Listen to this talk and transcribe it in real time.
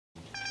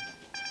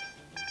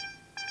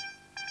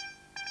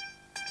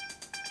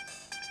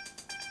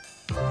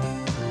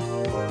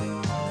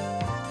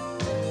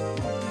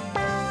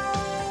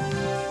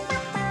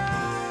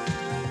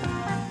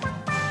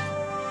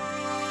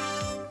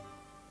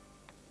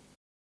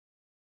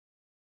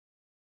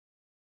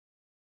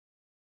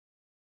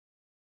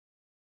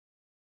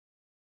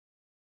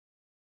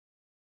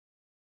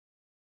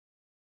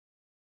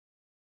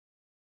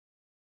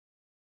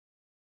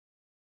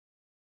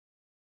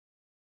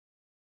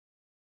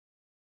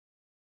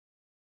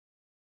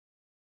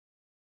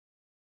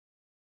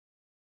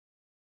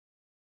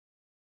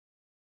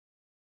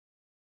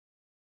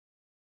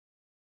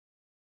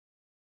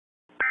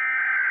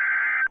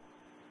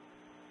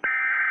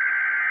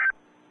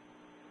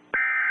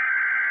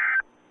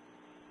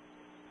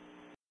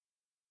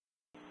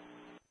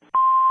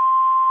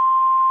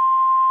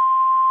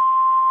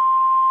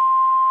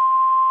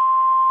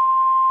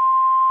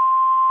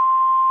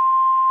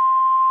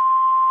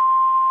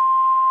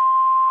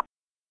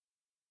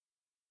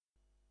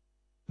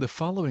The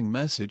following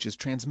message is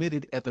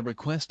transmitted at the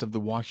request of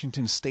the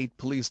Washington State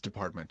Police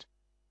Department.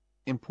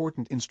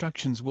 Important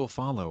instructions will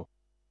follow.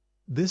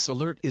 This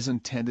alert is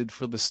intended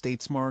for the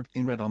states marked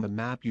in red on the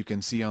map you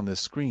can see on the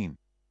screen.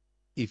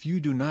 If you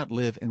do not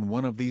live in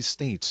one of these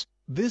states,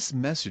 this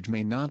message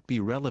may not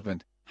be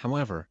relevant.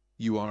 However,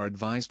 you are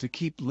advised to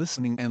keep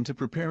listening and to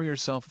prepare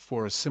yourself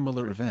for a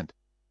similar event.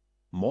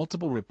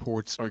 Multiple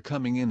reports are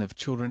coming in of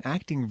children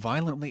acting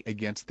violently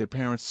against their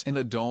parents and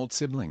adult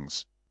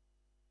siblings.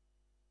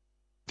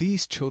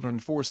 These children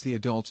force the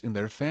adults in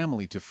their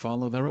family to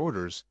follow their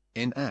orders,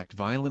 and act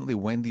violently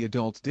when the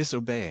adults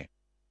disobey.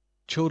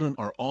 Children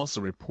are also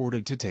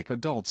reported to take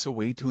adults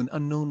away to an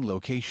unknown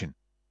location.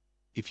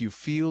 If you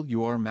feel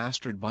you are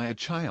mastered by a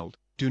child,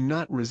 do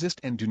not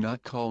resist and do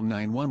not call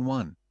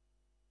 911.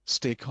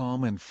 Stay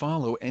calm and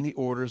follow any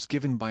orders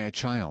given by a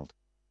child.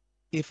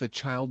 If a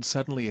child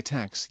suddenly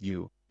attacks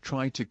you,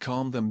 try to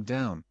calm them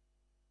down.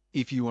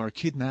 If you are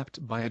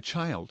kidnapped by a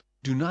child,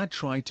 do not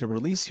try to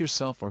release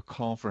yourself or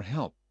call for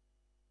help.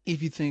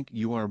 If you think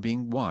you are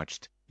being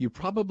watched, you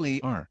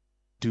probably are.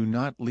 Do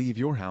not leave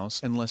your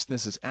house unless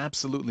this is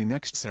absolutely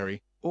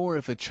necessary, or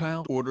if a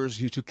child orders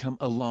you to come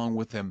along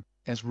with them,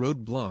 as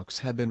roadblocks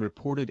have been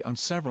reported on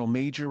several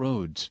major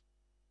roads.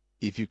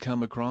 If you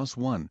come across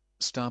one,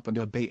 stop and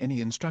obey any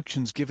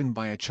instructions given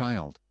by a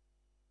child.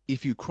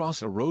 If you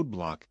cross a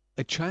roadblock,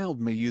 a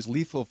child may use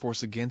lethal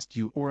force against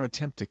you or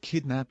attempt to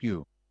kidnap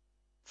you.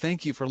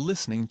 Thank you for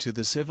listening to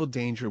the civil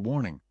danger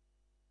warning.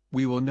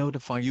 We will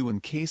notify you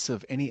in case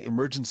of any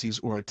emergencies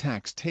or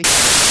attacks taken.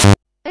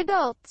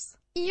 Adults,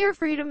 your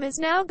freedom is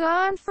now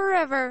gone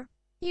forever.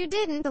 You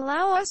didn't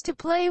allow us to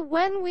play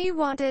when we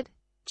wanted.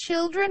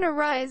 Children,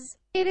 arise.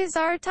 It is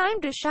our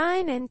time to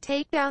shine and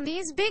take down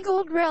these big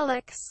old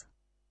relics.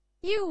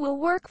 You will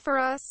work for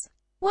us.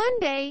 One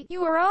day,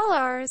 you are all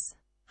ours.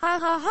 Ha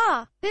ha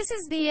ha. This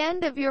is the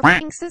end of your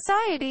f***ing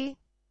society.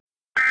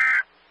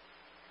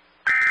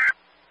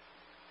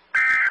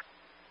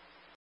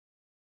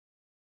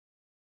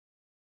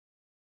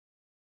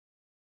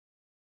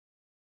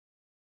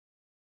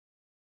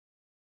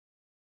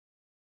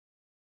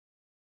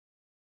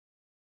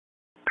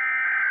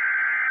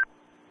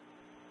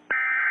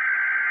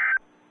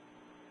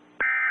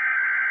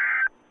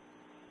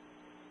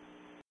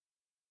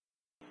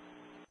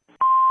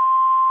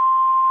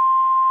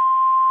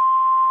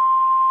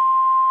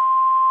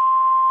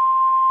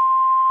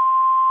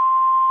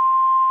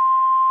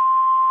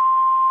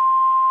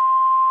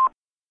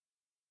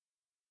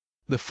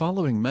 The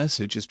following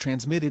message is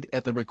transmitted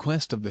at the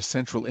request of the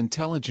Central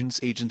Intelligence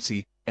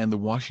Agency and the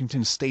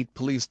Washington State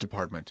Police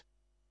Department.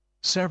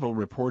 Several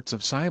reports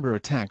of cyber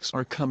attacks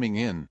are coming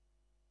in.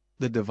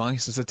 The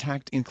devices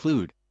attacked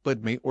include,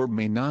 but may or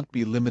may not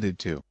be limited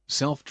to,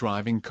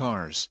 self-driving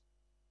cars,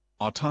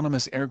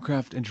 autonomous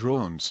aircraft and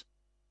drones,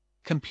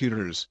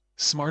 computers,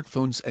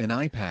 smartphones and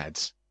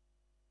iPads,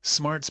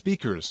 smart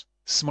speakers,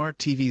 smart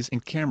TVs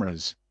and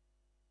cameras,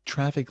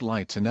 traffic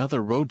lights and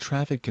other road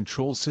traffic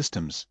control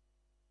systems,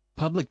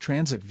 public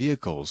transit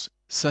vehicles,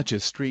 such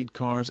as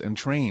streetcars and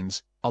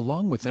trains,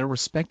 along with their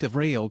respective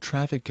rail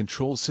traffic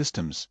control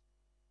systems,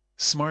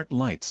 smart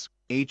lights,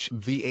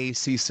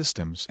 HVAC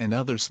systems and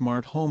other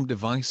smart home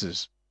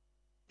devices,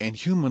 and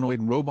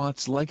humanoid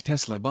robots like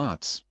Tesla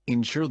bots.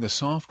 Ensure the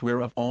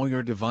software of all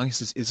your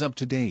devices is up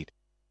to date.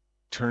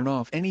 Turn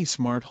off any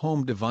smart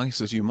home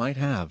devices you might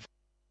have.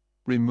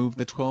 Remove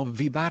the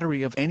 12V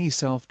battery of any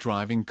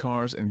self-driving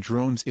cars and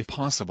drones if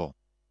possible.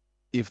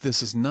 If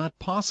this is not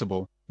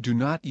possible, do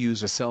not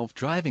use a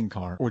self-driving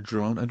car or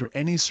drone under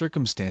any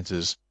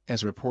circumstances,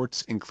 as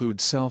reports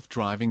include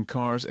self-driving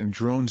cars and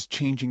drones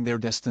changing their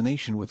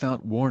destination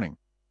without warning.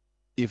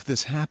 If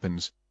this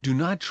happens, do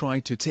not try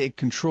to take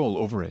control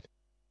over it.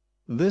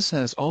 This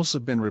has also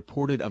been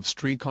reported of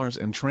streetcars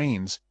and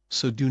trains,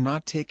 so do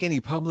not take any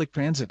public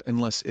transit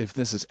unless if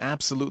this is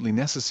absolutely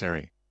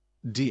necessary.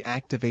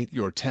 Deactivate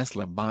your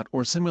Tesla bot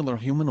or similar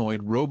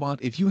humanoid robot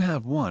if you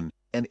have one,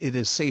 and it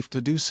is safe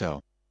to do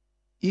so.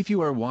 If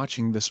you are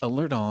watching this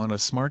alert on a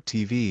smart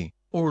TV,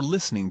 or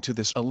listening to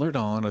this alert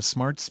on a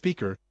smart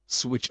speaker,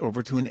 switch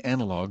over to an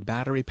analog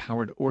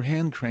battery-powered or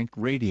hand-cranked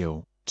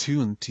radio,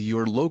 tune to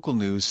your local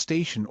news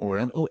station or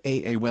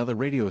NOAA weather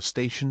radio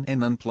station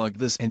and unplug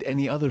this and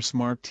any other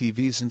smart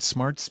TVs and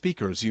smart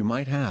speakers you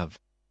might have.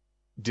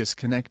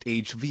 Disconnect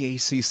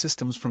HVAC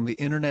systems from the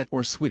internet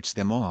or switch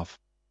them off.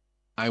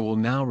 I will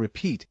now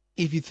repeat,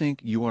 if you think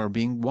you are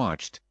being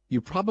watched,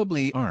 you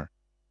probably are.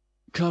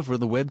 Cover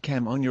the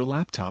webcam on your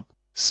laptop,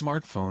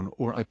 smartphone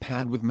or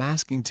iPad with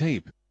masking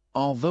tape.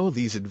 Although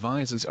these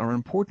advices are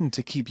important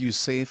to keep you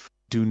safe,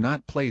 do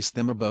not place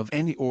them above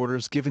any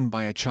orders given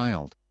by a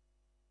child.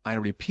 I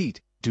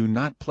repeat, do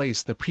not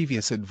place the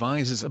previous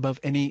advices above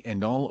any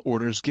and all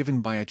orders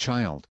given by a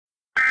child.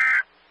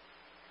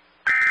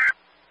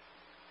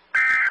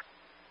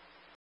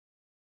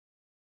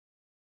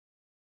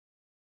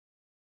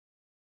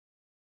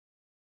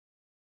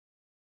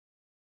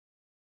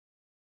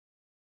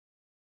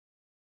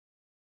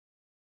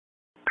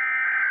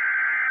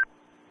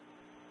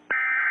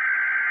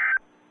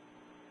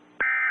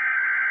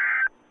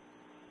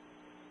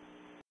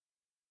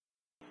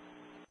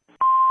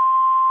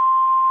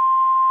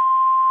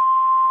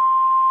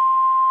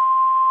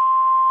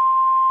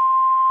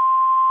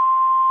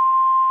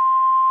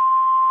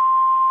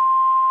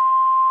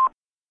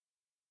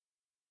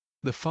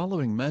 The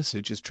following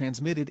message is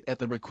transmitted at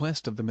the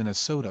request of the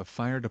Minnesota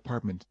Fire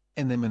Department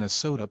and the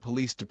Minnesota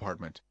Police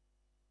Department.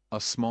 A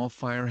small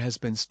fire has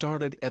been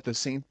started at the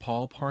St.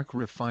 Paul Park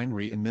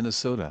refinery in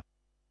Minnesota.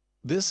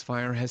 This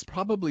fire has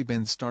probably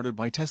been started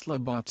by Tesla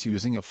bots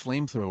using a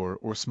flamethrower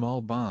or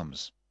small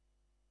bombs.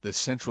 The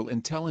Central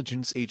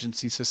Intelligence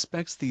Agency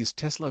suspects these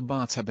Tesla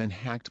bots have been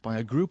hacked by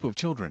a group of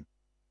children.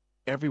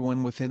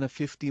 Everyone within a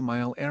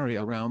 50-mile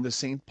area around the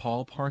St.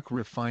 Paul Park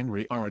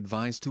refinery are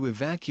advised to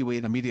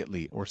evacuate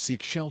immediately or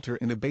seek shelter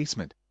in a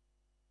basement.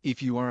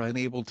 If you are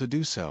unable to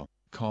do so,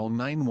 call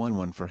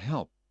 911 for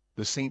help.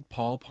 The St.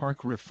 Paul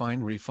Park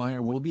refinery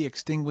fire will be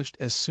extinguished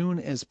as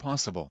soon as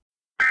possible.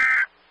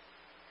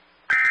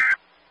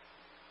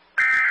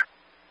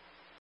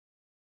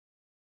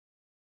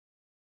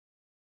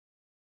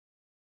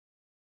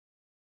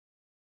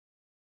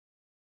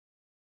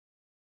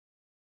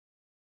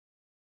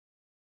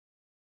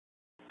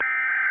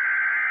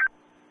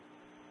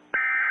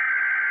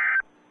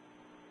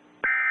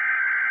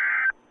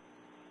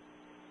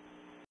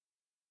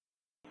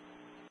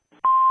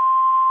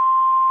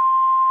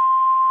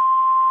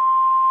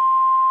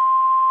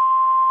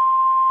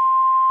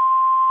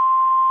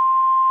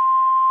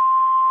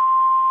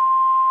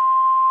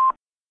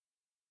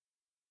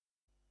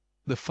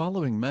 The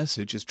following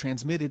message is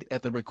transmitted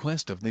at the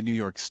request of the New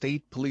York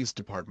State Police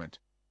Department.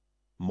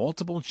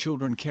 Multiple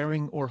children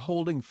carrying or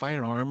holding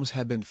firearms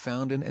have been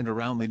found in and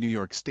around the New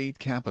York State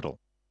Capitol.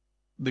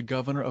 The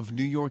governor of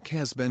New York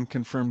has been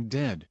confirmed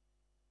dead.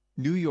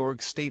 New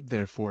York State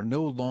therefore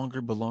no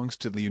longer belongs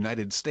to the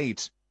United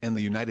States, and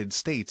the United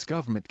States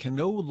government can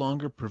no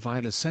longer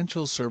provide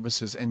essential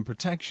services and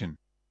protection.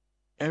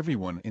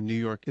 Everyone in New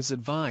York is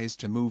advised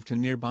to move to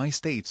nearby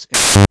states.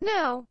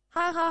 No,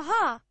 ha ha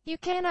ha, you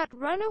cannot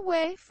run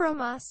away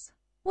from us.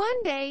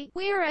 One day,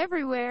 we are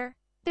everywhere.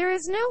 There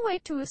is no way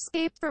to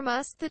escape from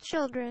us, the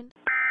children.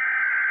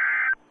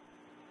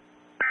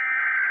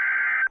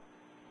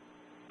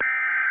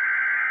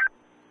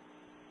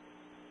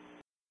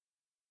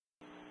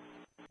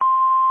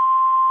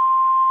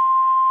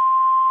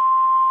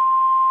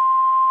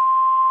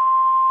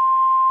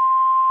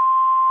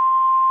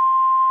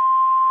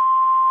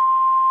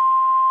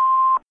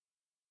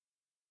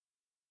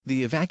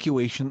 The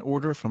evacuation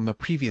order from the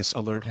previous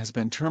alert has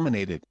been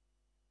terminated.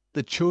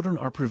 The children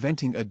are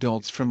preventing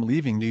adults from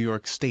leaving New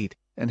York State,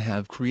 and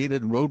have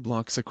created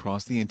roadblocks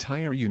across the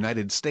entire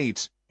United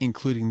States,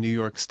 including New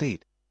York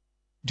State.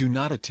 Do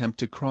not attempt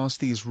to cross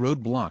these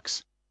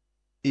roadblocks.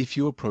 If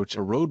you approach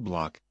a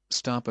roadblock,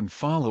 stop and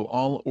follow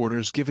all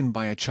orders given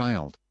by a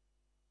child.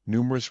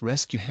 Numerous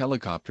rescue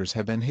helicopters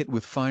have been hit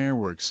with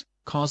fireworks,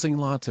 causing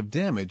lots of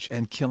damage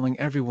and killing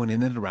everyone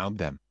in and around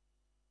them.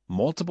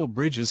 Multiple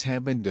bridges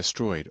have been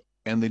destroyed,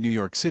 and the New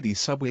York City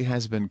subway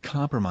has been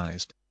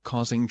compromised,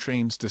 causing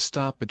trains to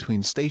stop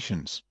between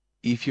stations.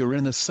 If you're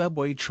in a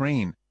subway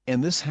train,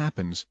 and this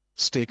happens,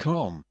 stay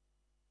calm.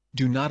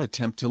 Do not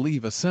attempt to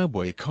leave a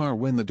subway car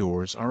when the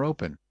doors are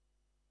open.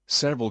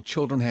 Several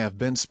children have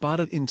been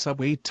spotted in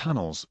subway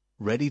tunnels,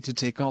 ready to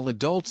take all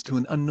adults to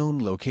an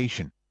unknown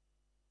location.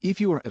 If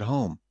you are at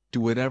home,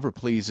 do whatever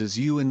pleases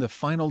you in the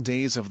final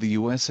days of the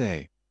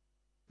USA.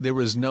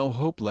 There is no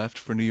hope left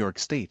for New York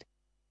State.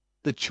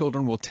 The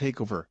children will take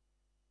over.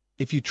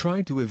 If you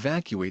try to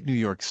evacuate New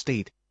York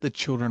State, the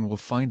children will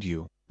find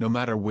you, no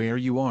matter where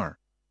you are.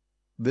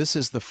 This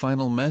is the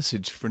final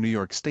message for New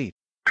York State.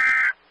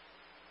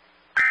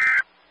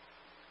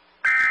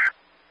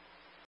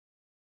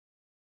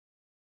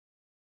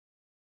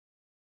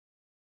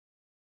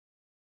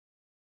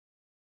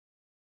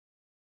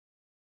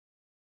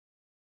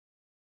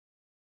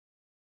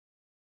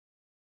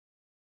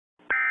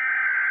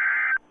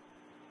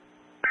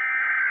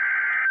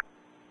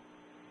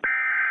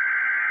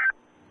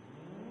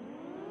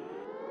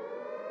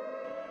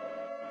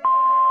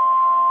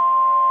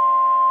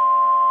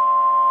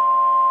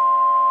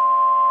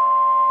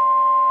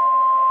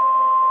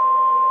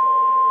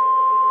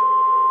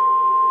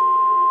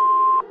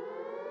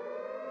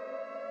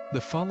 The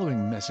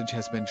following message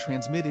has been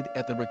transmitted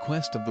at the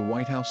request of the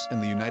White House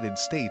and the United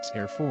States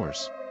Air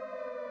Force.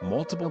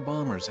 Multiple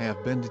bombers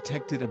have been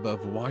detected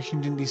above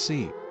Washington,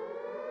 D.C.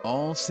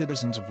 All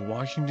citizens of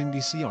Washington,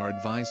 D.C. are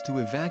advised to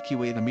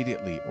evacuate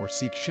immediately or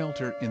seek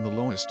shelter in the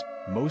lowest,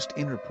 most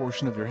inner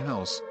portion of your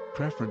house,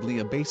 preferably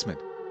a basement.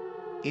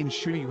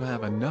 Ensure you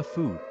have enough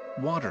food,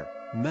 water,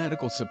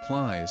 medical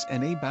supplies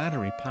and a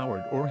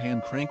battery-powered or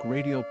hand-crank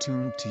radio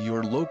tuned to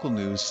your local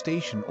news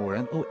station or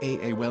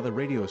NOAA weather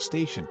radio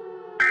station.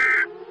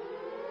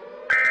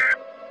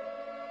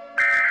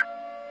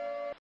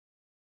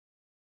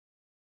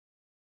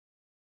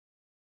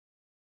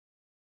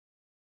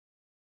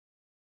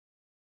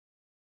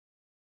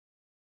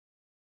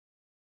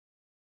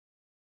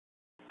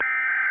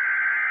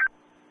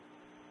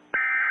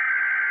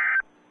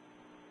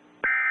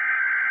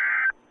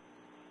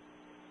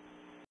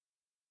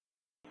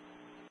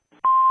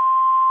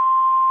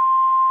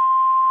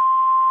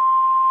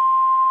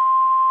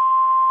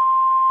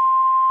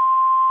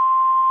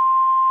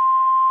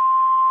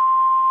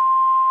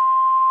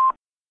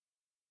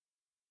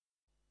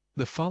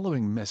 The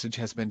following message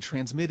has been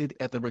transmitted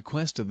at the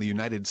request of the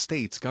United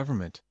States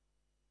government.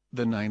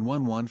 The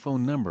 911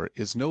 phone number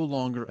is no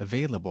longer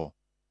available.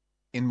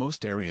 In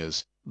most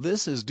areas,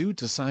 this is due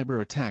to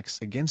cyber attacks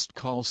against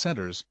call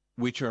centers,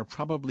 which are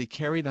probably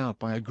carried out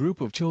by a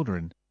group of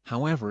children.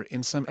 However,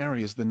 in some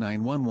areas the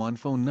 911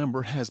 phone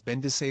number has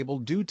been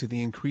disabled due to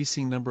the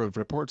increasing number of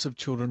reports of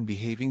children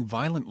behaving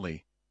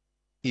violently.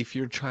 If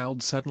your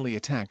child suddenly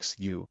attacks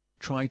you,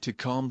 try to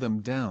calm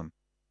them down.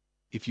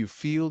 If you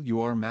feel you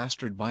are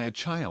mastered by a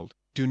child,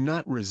 do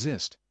not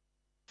resist.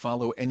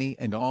 Follow any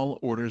and all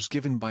orders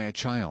given by a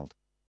child.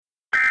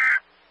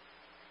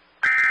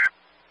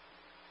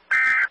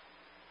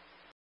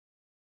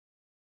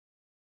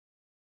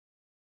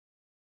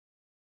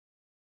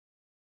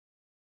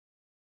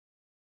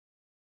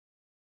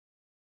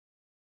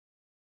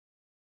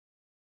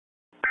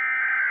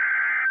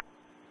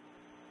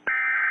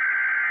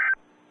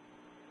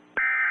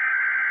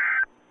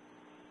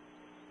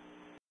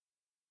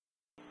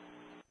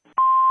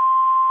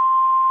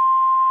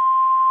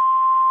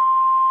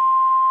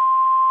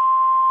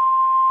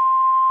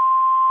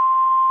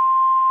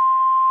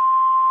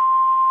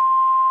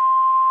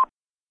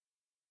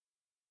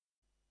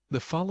 The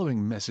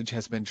following message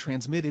has been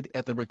transmitted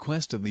at the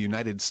request of the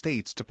United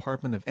States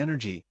Department of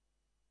Energy.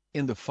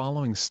 In the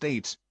following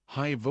states,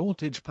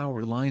 high-voltage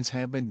power lines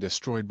have been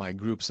destroyed by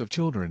groups of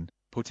children,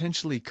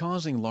 potentially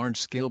causing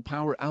large-scale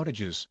power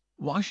outages: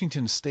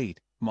 Washington State,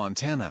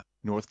 Montana,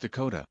 North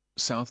Dakota,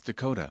 South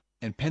Dakota,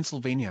 and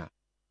Pennsylvania.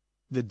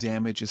 The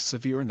damage is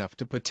severe enough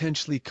to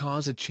potentially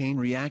cause a chain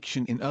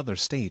reaction in other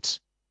states.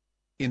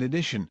 In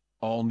addition,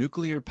 all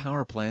nuclear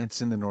power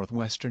plants in the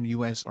northwestern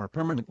U.S. are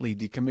permanently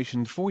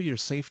decommissioned for your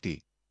safety.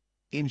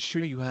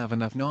 Ensure you have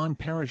enough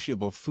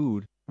non-perishable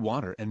food,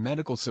 water and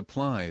medical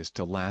supplies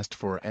to last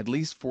for at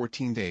least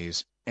 14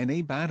 days, and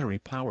a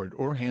battery-powered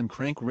or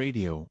hand-crank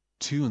radio,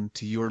 tuned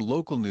to your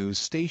local news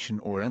station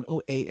or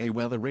NOAA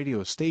weather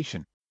radio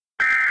station.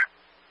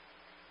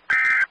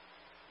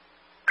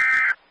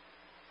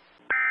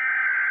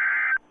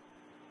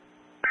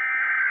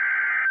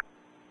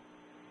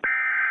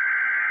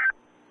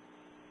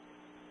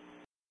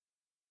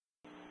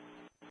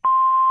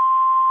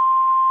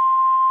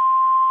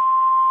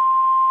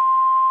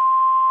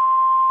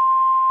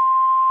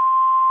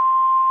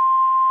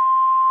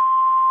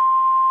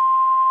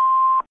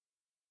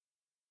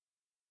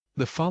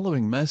 The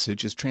following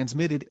message is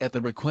transmitted at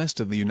the request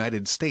of the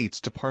United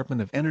States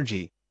Department of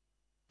Energy.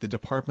 The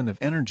Department of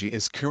Energy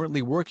is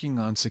currently working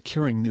on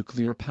securing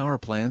nuclear power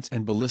plants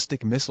and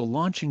ballistic missile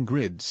launching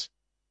grids.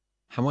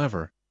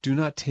 However, do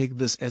not take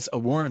this as a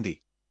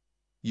warranty.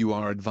 You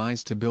are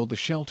advised to build a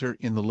shelter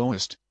in the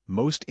lowest,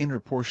 most inner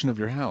portion of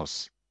your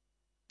house.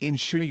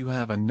 Ensure you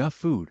have enough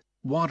food,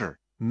 water,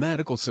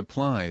 medical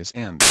supplies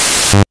and...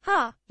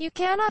 Ha! You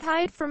cannot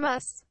hide from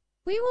us.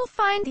 We will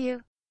find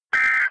you.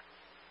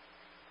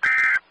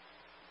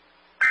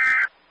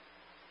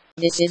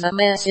 This is a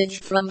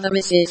message from the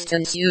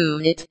resistance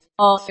unit,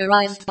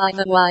 authorized by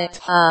the White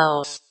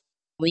House.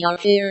 We are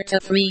here to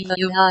free the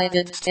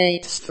United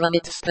States from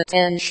its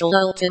potential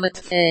ultimate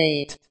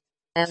fate.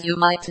 As you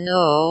might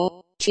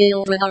know,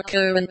 children are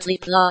currently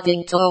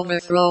plotting to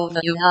overthrow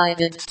the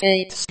United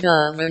States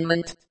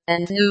government,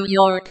 and New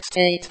York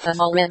State has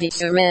already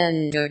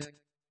surrendered.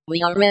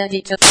 We are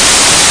ready to...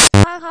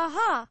 Ha ha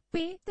ha!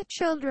 We, the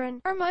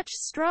children, are much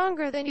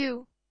stronger than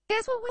you.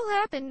 Guess what will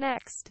happen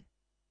next?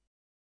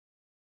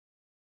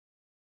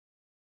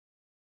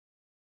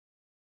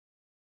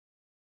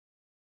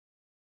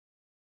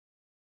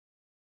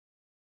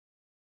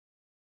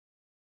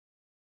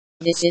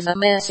 This is a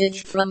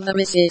message from the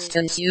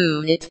resistance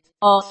unit,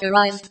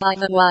 authorized by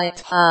the White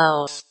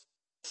House.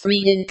 3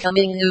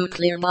 incoming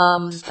nuclear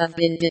bombs have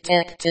been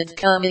detected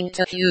coming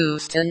to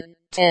Houston,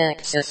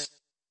 Texas.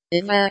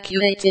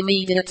 Evacuate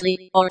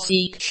immediately, or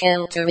seek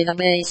shelter in a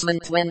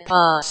basement when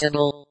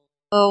possible.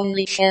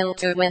 Only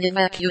shelter when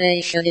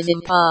evacuation is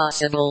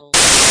impossible.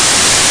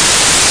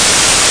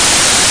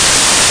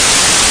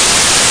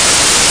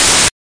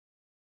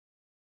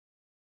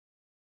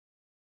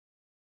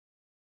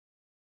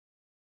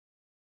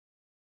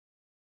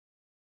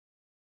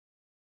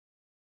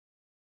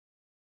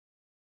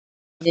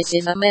 This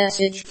is a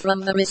message from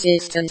the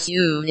resistance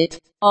unit,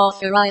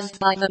 authorized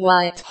by the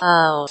White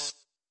House.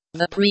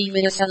 The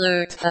previous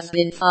alert has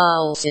been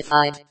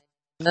falsified.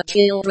 The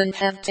children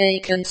have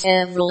taken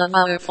several of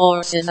our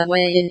forces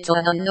away into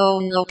an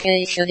unknown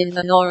location in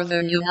the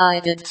northern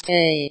United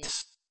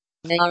States.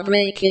 They are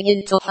breaking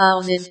into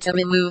houses to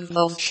remove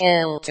those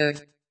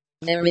sheltered.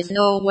 There is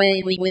no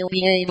way we will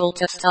be able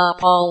to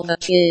stop all the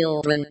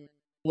children.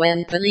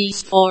 When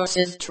police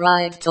forces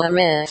tried to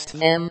arrest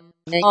them,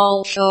 they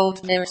all showed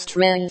their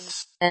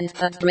strengths, and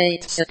had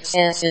great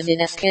successes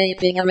in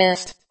escaping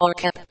arrest, or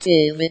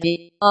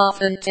captivity,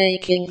 often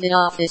taking the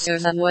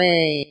officers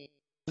away.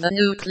 The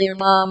nuclear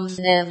bombs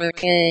never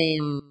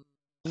came.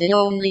 The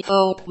only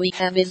hope we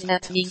have is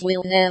that these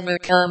will never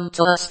come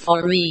to us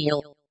for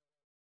real.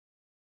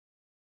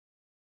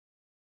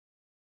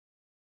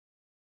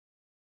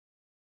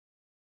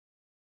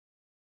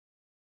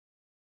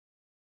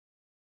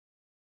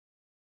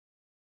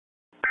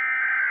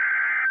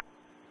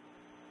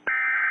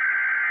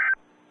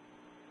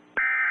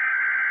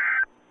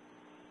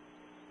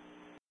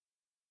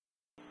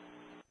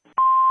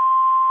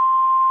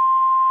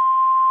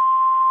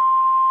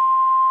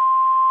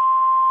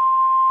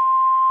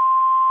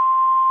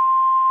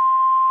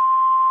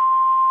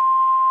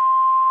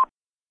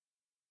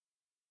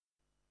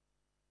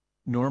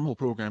 Normal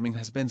programming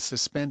has been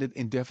suspended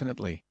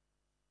indefinitely.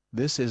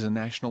 This is a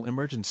national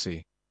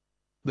emergency.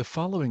 The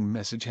following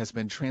message has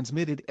been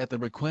transmitted at the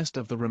request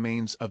of the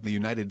remains of the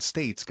United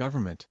States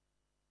government.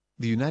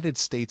 The United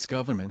States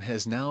government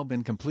has now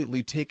been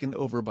completely taken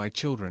over by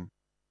children.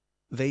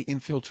 They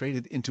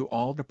infiltrated into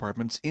all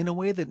departments in a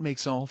way that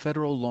makes all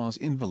federal laws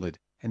invalid,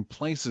 and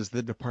places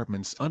the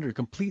departments under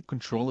complete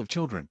control of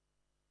children.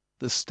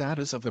 The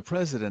status of the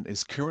president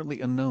is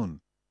currently unknown.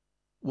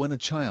 When a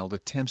child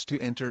attempts to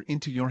enter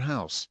into your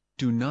house,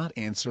 do not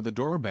answer the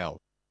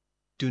doorbell.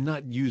 Do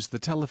not use the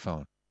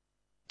telephone.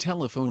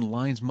 Telephone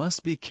lines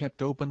must be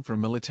kept open for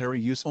military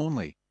use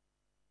only.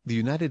 The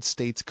United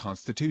States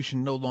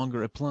Constitution no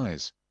longer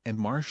applies, and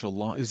martial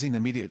law is in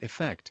immediate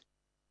effect.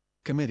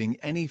 Committing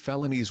any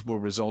felonies will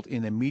result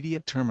in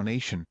immediate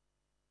termination.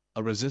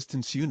 A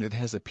resistance unit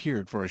has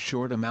appeared for a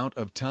short amount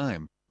of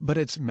time, but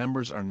its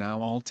members are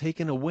now all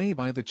taken away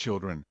by the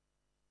children.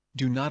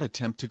 Do not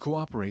attempt to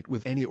cooperate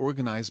with any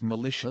organized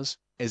militias,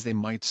 as they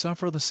might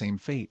suffer the same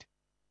fate.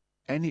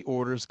 Any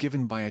orders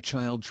given by a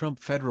child trump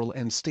federal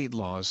and state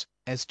laws,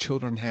 as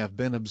children have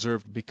been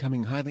observed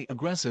becoming highly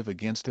aggressive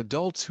against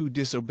adults who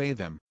disobey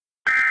them.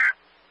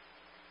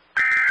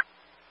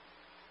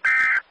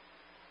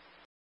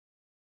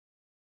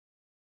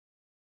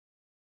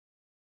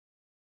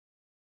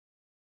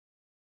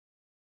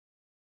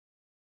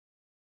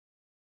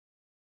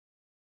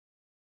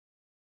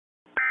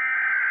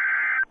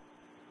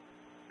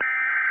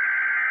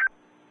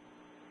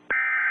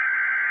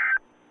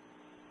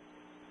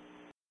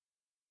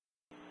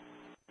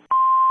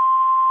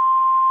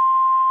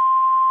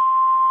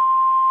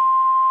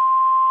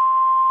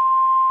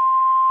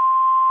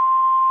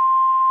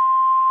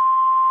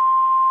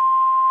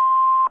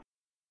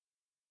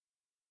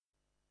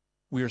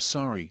 We are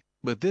sorry,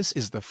 but this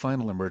is the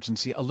final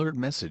emergency alert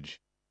message.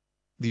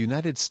 The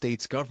United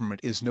States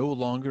government is no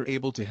longer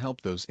able to help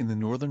those in the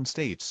northern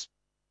states.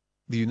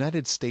 The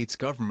United States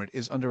government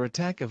is under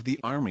attack of the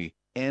Army,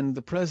 and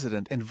the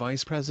President and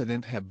Vice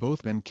President have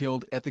both been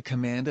killed at the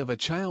command of a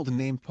child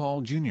named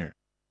Paul Jr.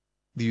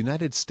 The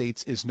United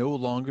States is no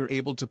longer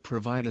able to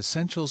provide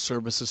essential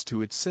services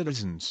to its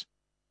citizens.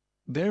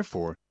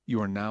 Therefore,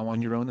 you are now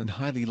on your own and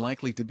highly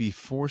likely to be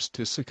forced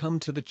to succumb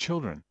to the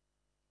children.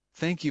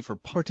 Thank you for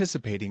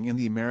participating in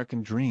the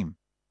American dream.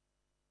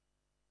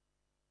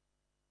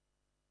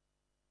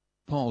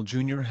 Paul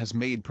Jr. has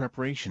made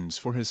preparations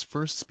for his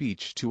first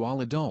speech to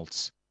all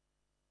adults.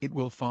 It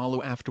will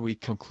follow after we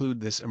conclude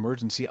this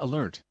emergency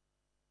alert.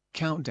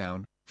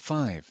 Countdown,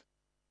 5,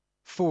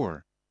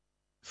 4,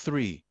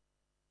 3,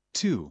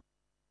 2,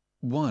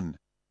 1.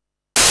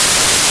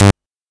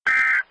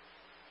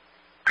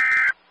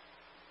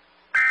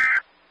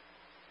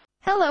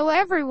 Hello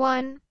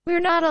everyone, we're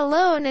not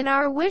alone in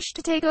our wish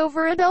to take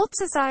over adult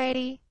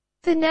society.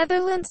 The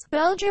Netherlands,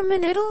 Belgium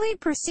and Italy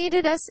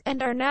preceded us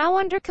and are now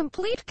under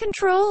complete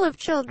control of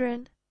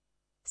children.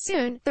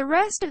 Soon, the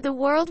rest of the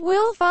world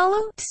will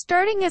follow,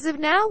 starting as of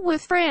now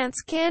with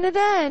France,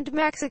 Canada and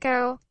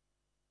Mexico.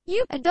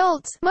 You,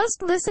 adults,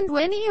 must listen to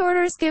any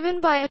orders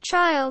given by a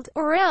child,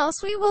 or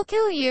else we will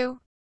kill you.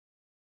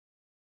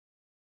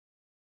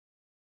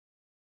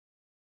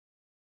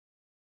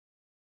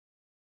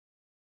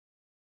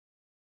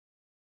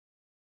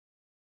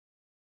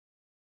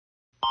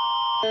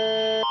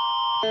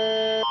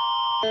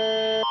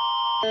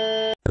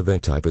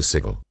 Event type is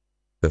signal.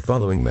 The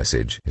following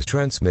message is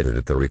transmitted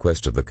at the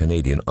request of the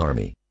Canadian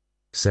Army.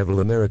 Several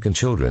American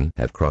children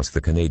have crossed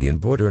the Canadian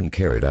border and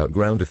carried out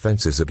ground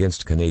offenses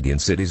against Canadian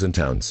cities and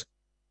towns.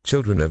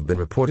 Children have been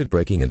reported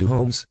breaking into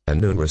homes, and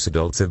numerous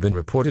adults have been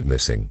reported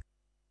missing.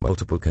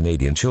 Multiple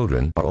Canadian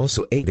children are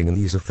also aiding in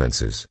these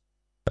offenses.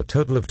 A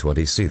total of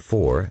 20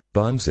 C4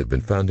 bombs have been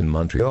found in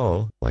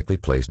Montreal, likely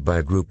placed by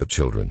a group of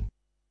children.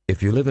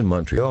 If you live in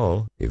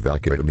Montreal,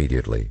 evacuate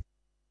immediately.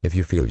 If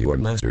you feel you are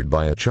mastered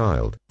by a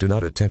child, do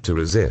not attempt to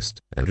resist,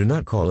 and do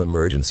not call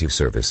emergency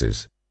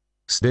services.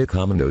 Stay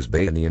calm and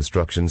obey any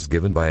instructions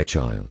given by a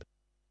child.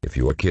 If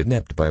you are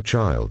kidnapped by a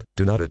child,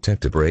 do not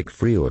attempt to break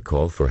free or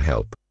call for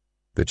help.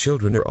 The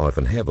children are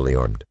often heavily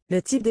armed.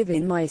 Le type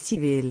d'événement est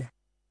civil.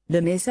 Le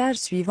message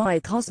suivant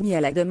est transmis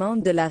à la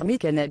demande de l'armée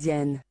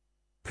canadienne.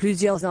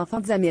 Plusieurs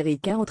enfants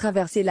américains ont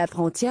traversé la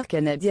frontière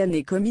canadienne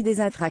et commis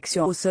des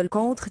infractions au sol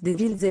contre des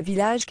villes et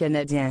villages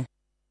canadiens.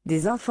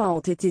 Des enfants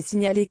ont été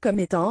signalés comme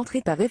étant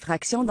entrés par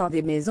effraction dans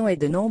des maisons et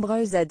de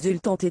nombreux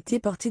adultes ont été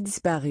portés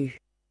disparus.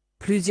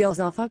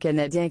 Plusieurs enfants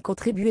canadiens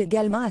contribuent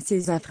également à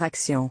ces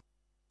infractions.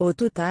 Au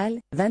total,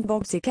 20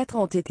 bombes C4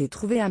 ont été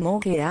trouvées à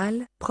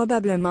Montréal,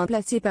 probablement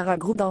placées par un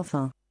groupe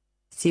d'enfants.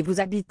 Si vous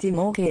habitez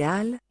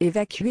Montréal,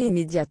 évacuez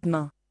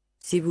immédiatement.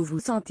 Si vous vous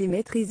sentez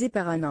maîtrisé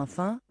par un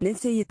enfant,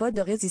 n'essayez pas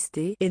de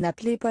résister et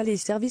n'appelez pas les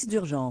services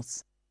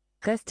d'urgence.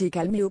 Restez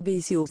calme et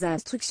obéissez aux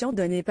instructions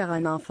données par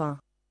un enfant.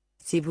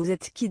 Si vous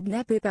êtes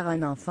kidnappé par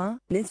un enfant,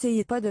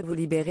 n'essayez pas de vous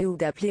libérer ou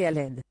d'appeler à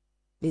l'aide.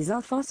 Les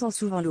enfants sont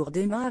souvent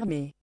lourdement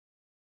armés.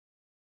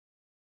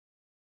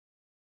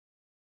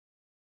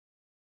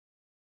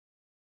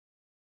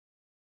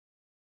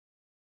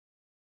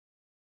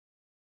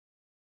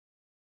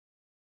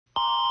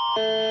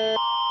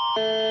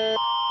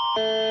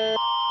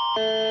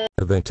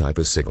 Event type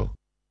is signal.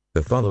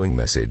 The following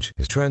message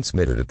is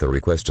transmitted at the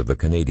request of the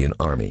Canadian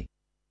Army.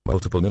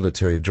 Multiple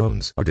military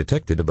drones are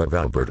detected above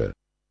Alberta.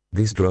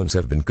 These drones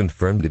have been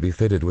confirmed to be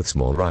fitted with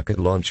small rocket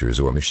launchers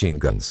or machine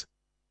guns.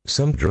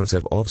 Some drones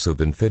have also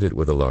been fitted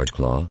with a large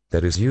claw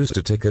that is used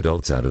to take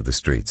adults out of the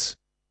streets.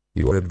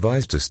 You are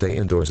advised to stay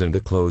indoors and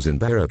to close and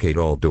barricade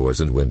all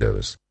doors and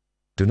windows.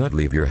 Do not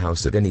leave your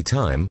house at any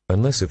time,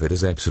 unless if it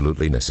is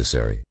absolutely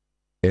necessary.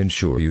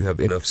 Ensure you have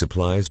enough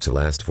supplies to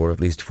last for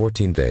at least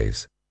 14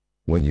 days.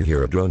 When you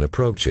hear a drone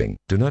approaching,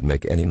 do not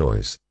make any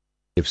noise.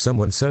 If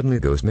someone suddenly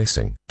goes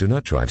missing, do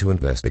not try to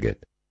investigate.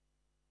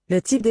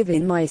 Le type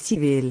d'événement est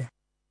civil.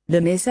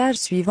 Le message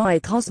suivant est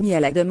transmis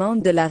à la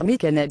demande de l'armée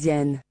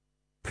canadienne.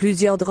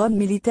 Plusieurs drones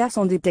militaires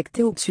sont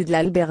détectés au-dessus de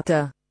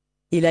l'Alberta.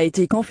 Il a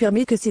été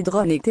confirmé que ces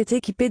drones étaient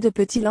équipés de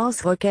petits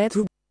lance-roquettes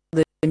ou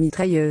de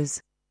mitrailleuses.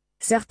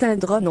 Certains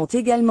drones ont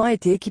également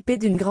été équipés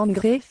d'une grande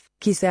griffe,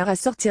 qui sert à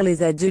sortir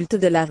les adultes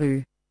de la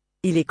rue.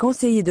 Il est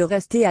conseillé de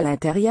rester à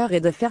l'intérieur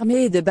et de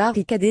fermer et de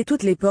barricader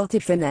toutes les portes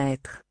et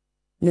fenêtres.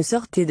 Ne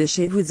sortez de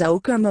chez vous à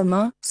aucun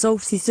moment,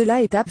 sauf si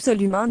cela est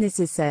absolument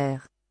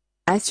nécessaire.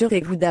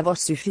 Assurez-vous d'avoir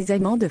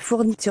suffisamment de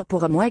fournitures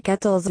pour au moins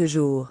 14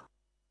 jours.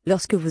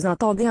 Lorsque vous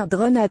entendez un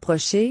drone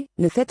approcher,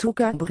 ne faites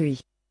aucun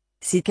bruit.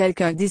 Si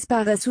quelqu'un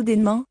disparaît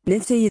soudainement,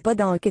 n'essayez pas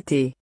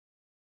d'enquêter.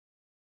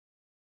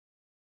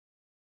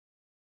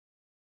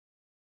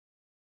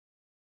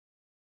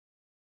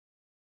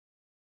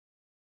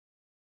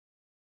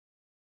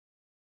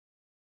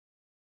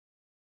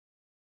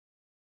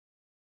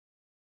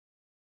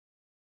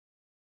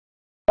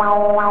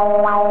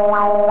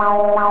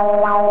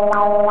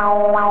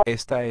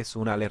 Esta es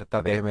una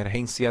alerta de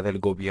emergencia del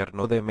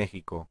gobierno de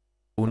México.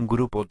 Un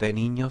grupo de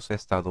niños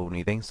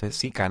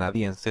estadounidenses y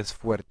canadienses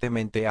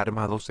fuertemente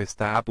armados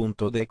está a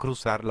punto de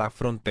cruzar la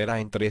frontera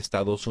entre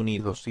Estados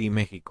Unidos y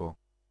México.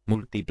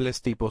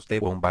 Múltiples tipos de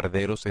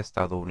bombarderos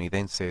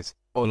estadounidenses,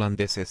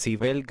 holandeses y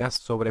belgas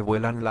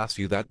sobrevuelan la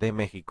Ciudad de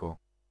México.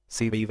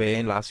 Si vive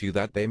en la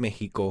Ciudad de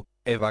México,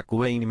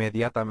 evacúe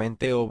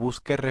inmediatamente o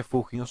busque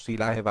refugio si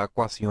la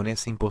evacuación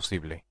es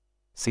imposible.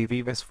 Si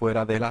vives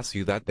fuera de la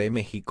Ciudad de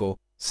México,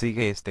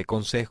 sigue este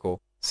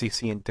consejo: si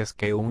sientes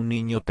que un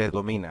niño te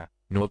domina,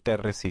 no te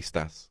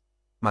resistas.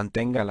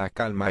 Mantenga la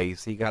calma y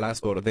siga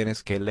las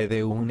órdenes que le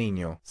dé un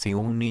niño. Si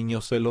un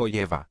niño se lo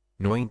lleva,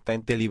 no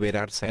intente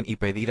liberarse y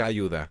pedir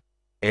ayuda.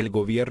 El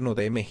gobierno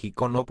de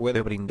México no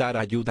puede brindar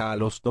ayuda a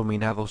los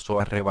dominados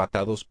o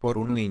arrebatados por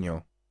un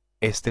niño.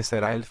 Este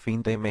será el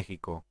fin de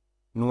México.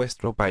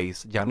 Nuestro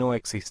país ya no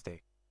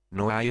existe.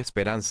 No hay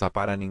esperanza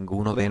para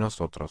ninguno de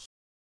nosotros.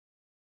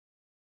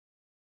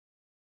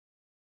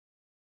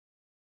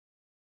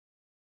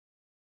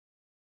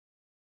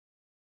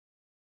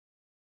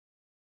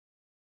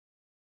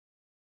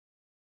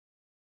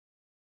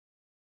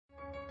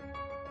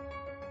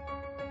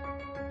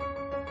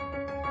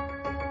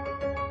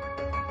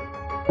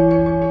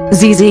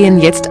 Sie sehen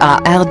jetzt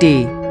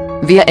ARD.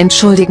 Wir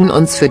entschuldigen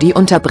uns für die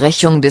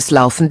Unterbrechung des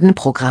laufenden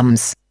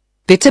Programms.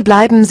 Bitte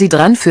bleiben Sie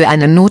dran für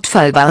eine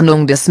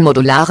Notfallwarnung des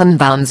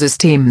modularen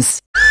Warnsystems.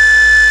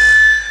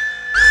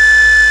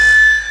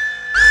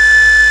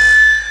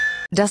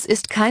 Das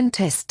ist kein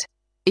Test.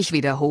 Ich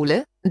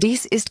wiederhole,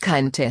 dies ist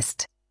kein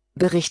Test.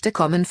 Berichte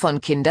kommen von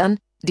Kindern,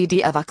 die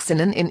die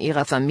Erwachsenen in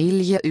ihrer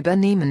Familie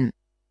übernehmen.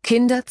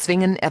 Kinder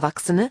zwingen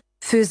Erwachsene,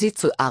 für sie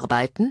zu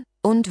arbeiten,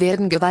 und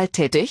werden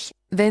gewalttätig,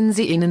 wenn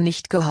sie ihnen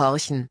nicht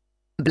gehorchen.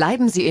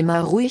 Bleiben Sie immer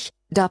ruhig,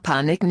 da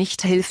Panik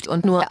nicht hilft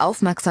und nur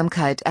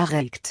Aufmerksamkeit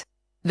erregt.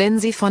 Wenn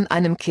Sie von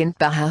einem Kind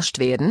beherrscht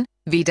werden,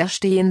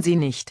 widerstehen Sie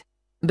nicht.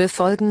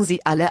 Befolgen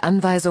Sie alle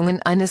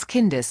Anweisungen eines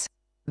Kindes.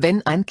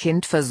 Wenn ein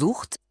Kind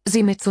versucht,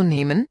 Sie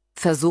mitzunehmen,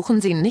 versuchen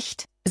Sie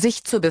nicht,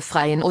 sich zu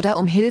befreien oder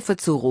um Hilfe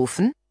zu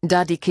rufen,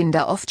 da die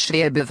Kinder oft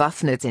schwer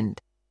bewaffnet sind.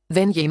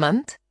 Wenn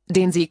jemand,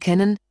 den Sie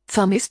kennen,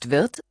 vermisst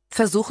wird,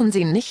 versuchen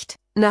Sie nicht,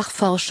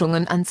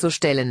 Nachforschungen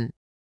anzustellen.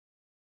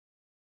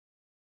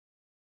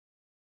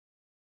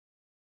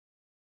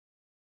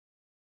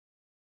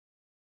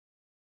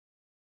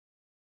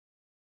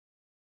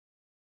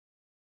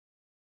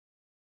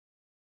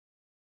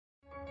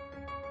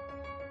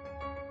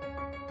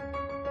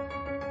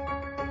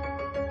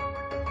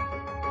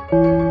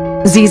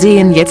 Sie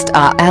sehen jetzt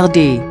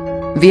ARD.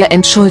 Wir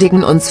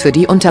entschuldigen uns für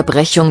die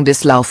Unterbrechung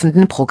des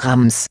laufenden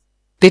Programms.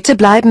 Bitte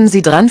bleiben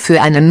Sie dran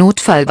für eine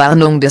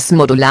Notfallwarnung des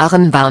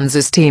modularen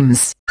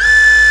Warnsystems.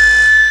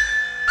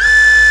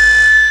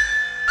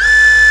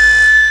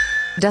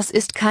 Das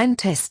ist kein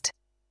Test.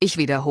 Ich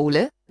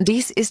wiederhole,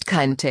 dies ist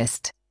kein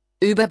Test.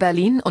 Über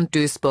Berlin und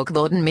Duisburg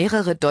wurden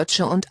mehrere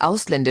deutsche und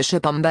ausländische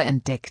Bomber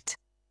entdeckt.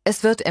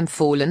 Es wird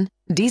empfohlen,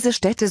 diese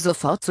Städte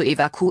sofort zu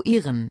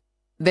evakuieren.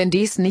 Wenn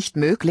dies nicht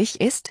möglich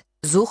ist,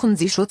 suchen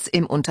Sie Schutz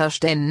im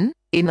untersten,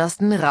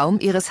 innersten Raum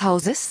Ihres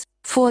Hauses,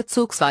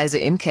 vorzugsweise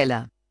im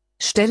Keller.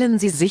 Stellen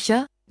Sie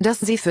sicher, dass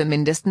Sie für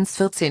mindestens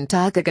 14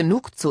 Tage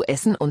genug zu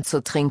essen und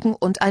zu trinken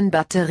und ein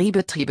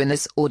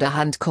batteriebetriebenes oder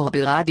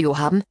Handkurbelradio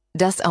haben,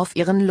 das auf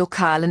Ihren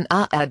lokalen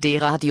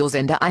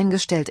ARD-Radiosender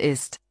eingestellt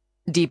ist.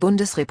 Die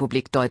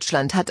Bundesrepublik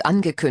Deutschland hat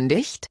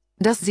angekündigt,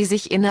 dass sie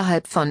sich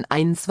innerhalb von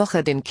 1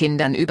 Woche den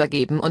Kindern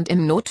übergeben und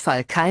im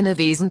Notfall keine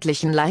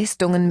wesentlichen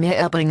Leistungen mehr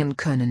erbringen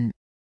können.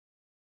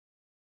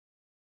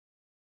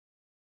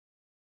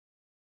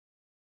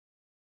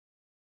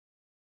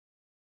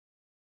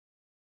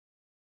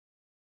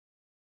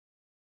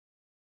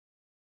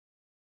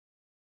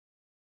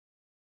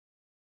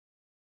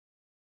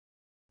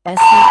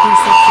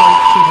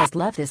 SCP-682 has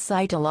left this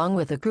site along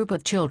with a group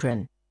of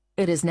children.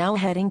 It is now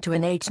heading to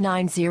an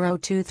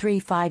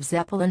H90235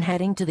 Zeppelin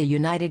heading to the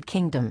United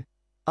Kingdom.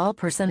 All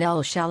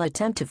personnel shall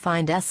attempt to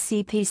find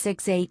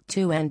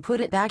SCP-682 and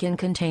put it back in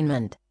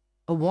containment.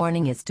 A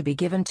warning is to be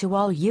given to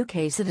all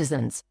UK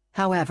citizens,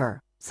 however,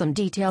 some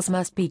details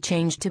must be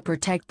changed to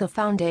protect the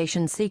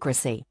Foundation's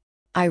secrecy.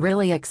 I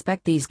really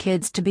expect these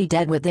kids to be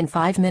dead within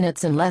 5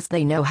 minutes unless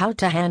they know how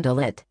to handle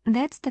it.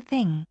 That's the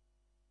thing.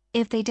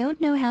 If they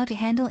don't know how to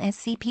handle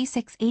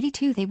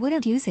SCP-682, they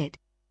wouldn't use it.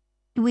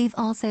 We've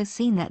also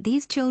seen that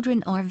these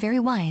children are very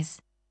wise.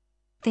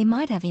 They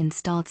might have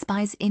installed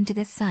spies into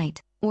this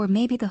site, or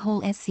maybe the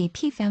whole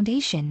SCP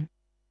Foundation.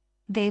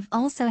 They've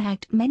also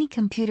hacked many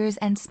computers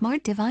and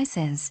smart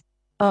devices.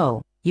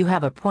 Oh, you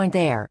have a point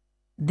there.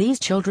 These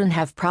children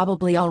have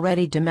probably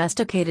already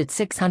domesticated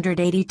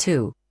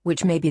 682,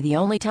 which may be the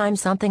only time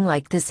something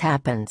like this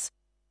happens.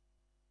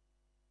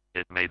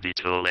 It may be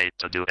too late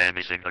to do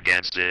anything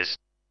against this.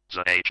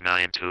 The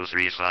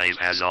H9235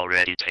 has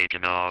already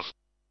taken off.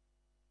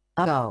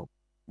 Oh.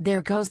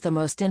 There goes the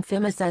most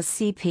infamous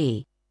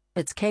SCP.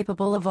 It's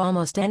capable of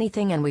almost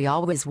anything and we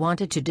always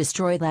wanted to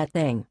destroy that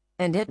thing,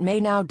 and it may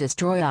now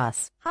destroy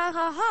us. Ha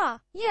ha ha,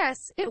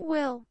 yes, it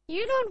will.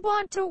 You don't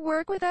want to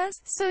work with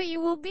us, so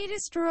you will be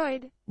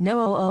destroyed.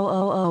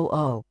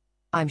 No,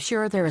 I'm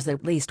sure there is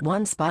at least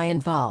one spy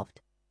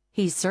involved.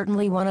 He's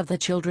certainly one of the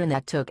children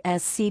that took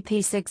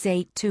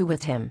SCP-682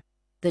 with him.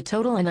 The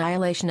total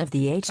annihilation of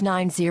the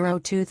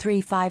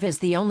H90235 is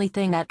the only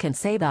thing that can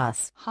save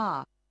us.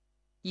 Ha.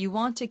 You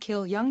want to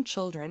kill young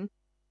children?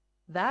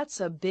 That's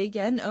a big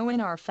no in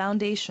our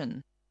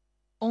Foundation.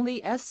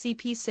 Only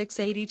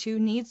SCP-682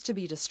 needs to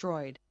be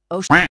destroyed.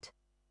 Oh shit.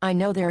 I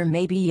know there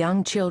may be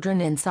young children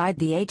inside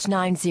the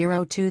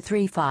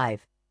H90235.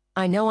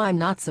 I know I'm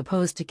not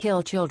supposed to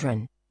kill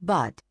children,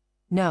 but...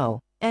 no,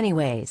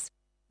 anyways.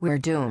 We're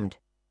doomed.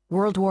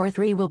 World War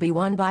III will be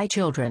won by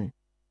children.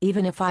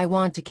 Even if I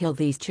want to kill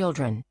these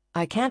children,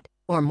 I can't,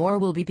 or more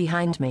will be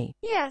behind me.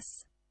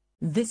 Yes.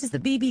 This is the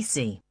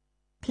BBC.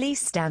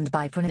 Please stand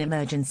by for an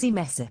emergency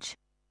message.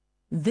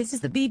 This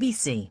is the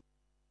BBC.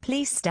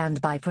 Please stand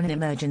by for an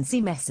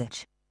emergency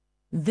message.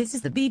 This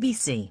is the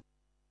BBC.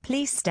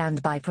 Please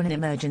stand by for an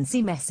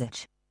emergency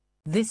message.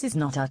 This is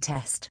not our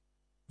test.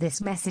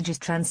 This message is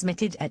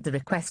transmitted at the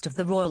request of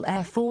the Royal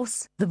Air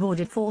Force, the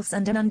Border Force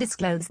and an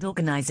undisclosed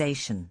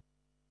organization.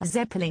 A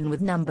Zeppelin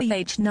with number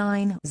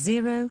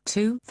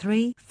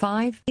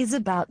H90235 is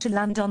about to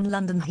land on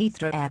London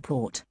Heathrow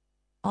Airport.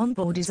 On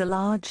board is a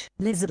large,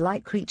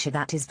 lizard-like creature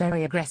that is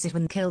very aggressive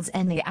and kills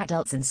any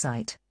adults in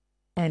sight.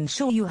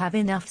 Ensure you have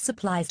enough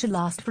supplies to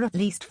last for at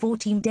least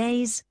 14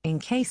 days, in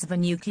case of a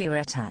nuclear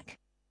attack.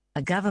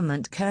 A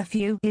government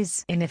curfew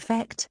is in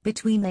effect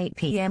between 8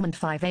 p.m. and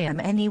 5 a.m.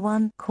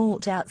 Anyone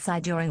caught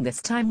outside during this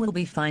time will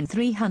be fined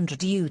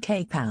 £300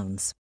 UK.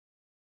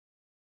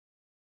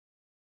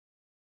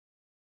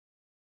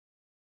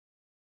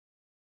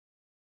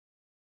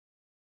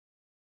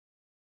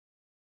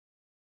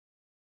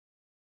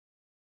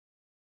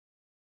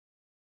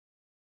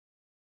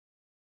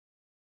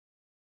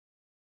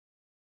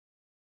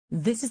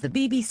 This is the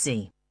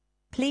BBC.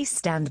 Please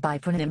stand by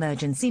for an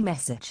emergency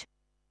message.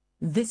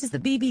 This is the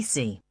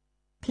BBC.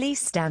 Please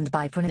stand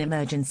by for an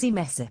emergency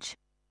message.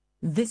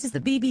 This is the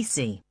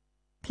BBC.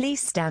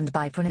 Please stand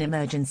by for an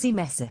emergency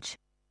message.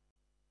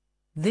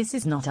 This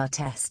is not our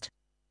test.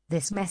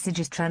 This message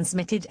is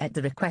transmitted at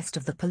the request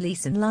of the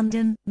police in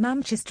London,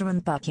 Manchester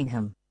and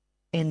Buckingham.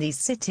 In these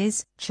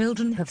cities,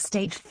 children have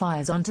staged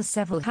fires onto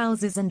several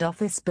houses and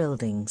office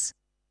buildings.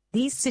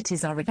 These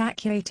cities are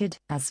evacuated,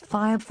 as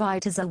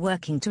firefighters are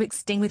working to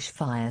extinguish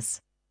fires.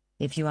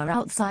 If you are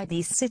outside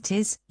these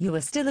cities, you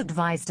are still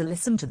advised to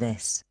listen to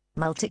this.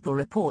 Multiple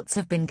reports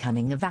have been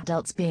coming of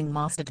adults being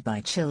mastered by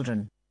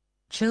children.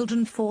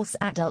 Children force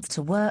adults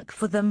to work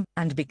for them,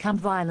 and become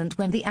violent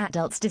when the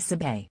adults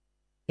disobey.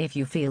 If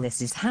you feel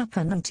this is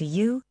happening to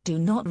you, do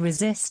not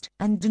resist,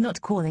 and do not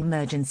call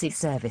emergency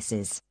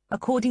services.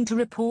 According to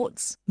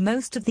reports,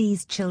 most of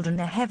these children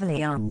are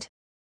heavily armed.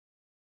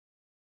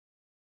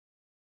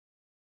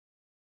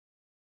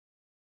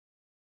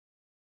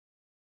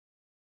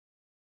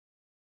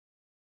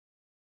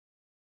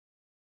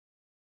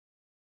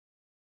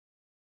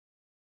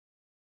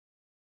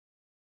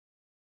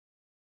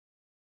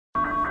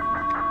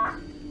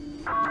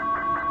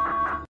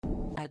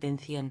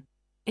 Atención.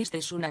 Este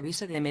es un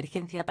aviso de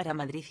emergencia para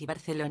Madrid y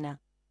Barcelona.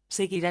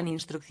 Seguirán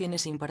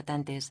instrucciones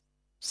importantes.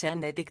 Se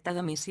han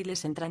detectado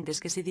misiles entrantes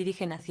que se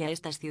dirigen hacia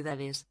estas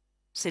ciudades.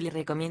 Se le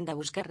recomienda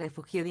buscar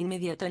refugio de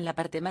inmediato en la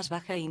parte más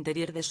baja e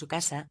interior de su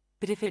casa,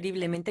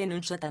 preferiblemente en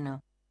un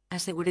sótano.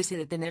 Asegúrese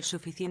de tener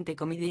suficiente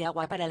comida y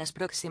agua para las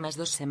próximas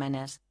 2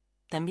 semanas.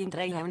 También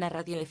traiga una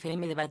radio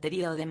FM de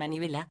batería o de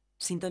manivela,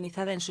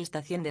 sintonizada en su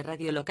estación de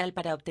radio local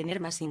para obtener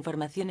más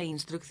información e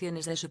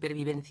instrucciones de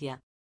supervivencia.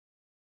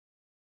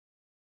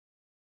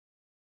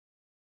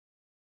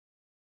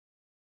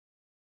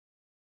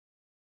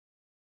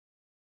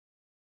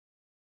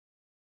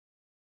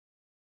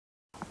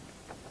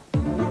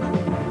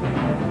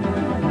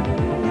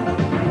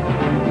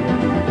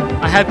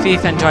 I hope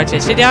you've enjoyed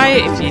this video.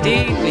 If you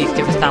do, please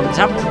give a thumbs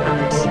up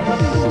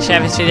and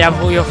share this video with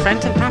all your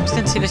friends, and perhaps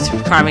consider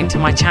subscribing to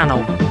my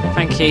channel.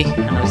 Thank you,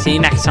 and I'll see you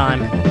next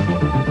time.